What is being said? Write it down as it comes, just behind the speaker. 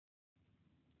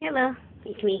Hello,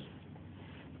 it's me.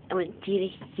 I want you to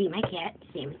see my cat,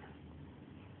 Sammy.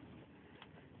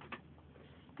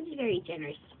 He's a very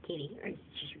generous kitty, or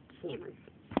Sammy.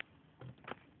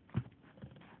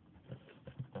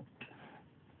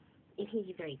 And he's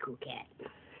a very cool cat.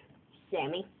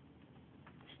 Sammy,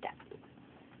 stop.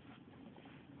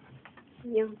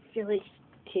 You know, still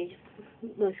to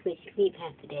mostly sleep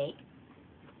half the day.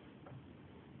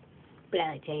 But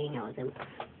I like to hang out with him.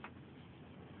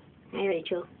 Hi,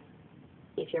 Rachel.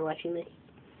 If you're watching this,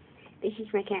 this is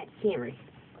my cat, Sammy.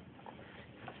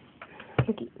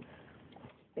 Okay.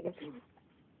 This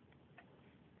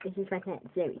is my cat,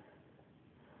 Sammy.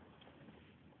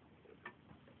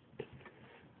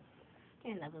 I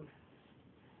love him.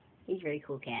 He's a very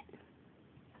cool cat.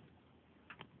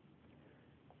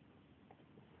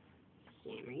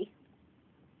 Sammy.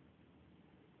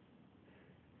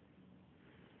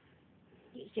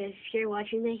 So if you're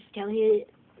watching this, tell me,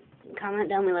 comment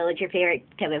down below what your favorite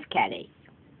type of cat is.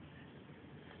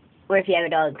 Or if you have a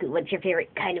dog, what your favorite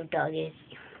kind of dog is.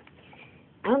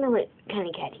 I don't know what kind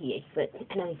of cat he is, but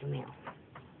I know he's a male.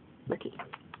 Look at him.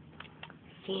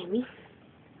 Sammy.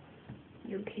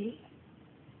 You okay?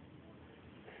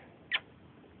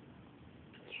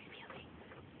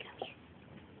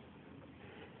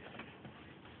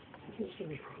 Come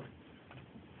here.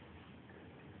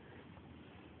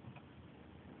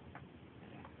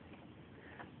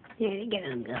 Here, get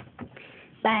him, go.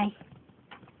 Bye.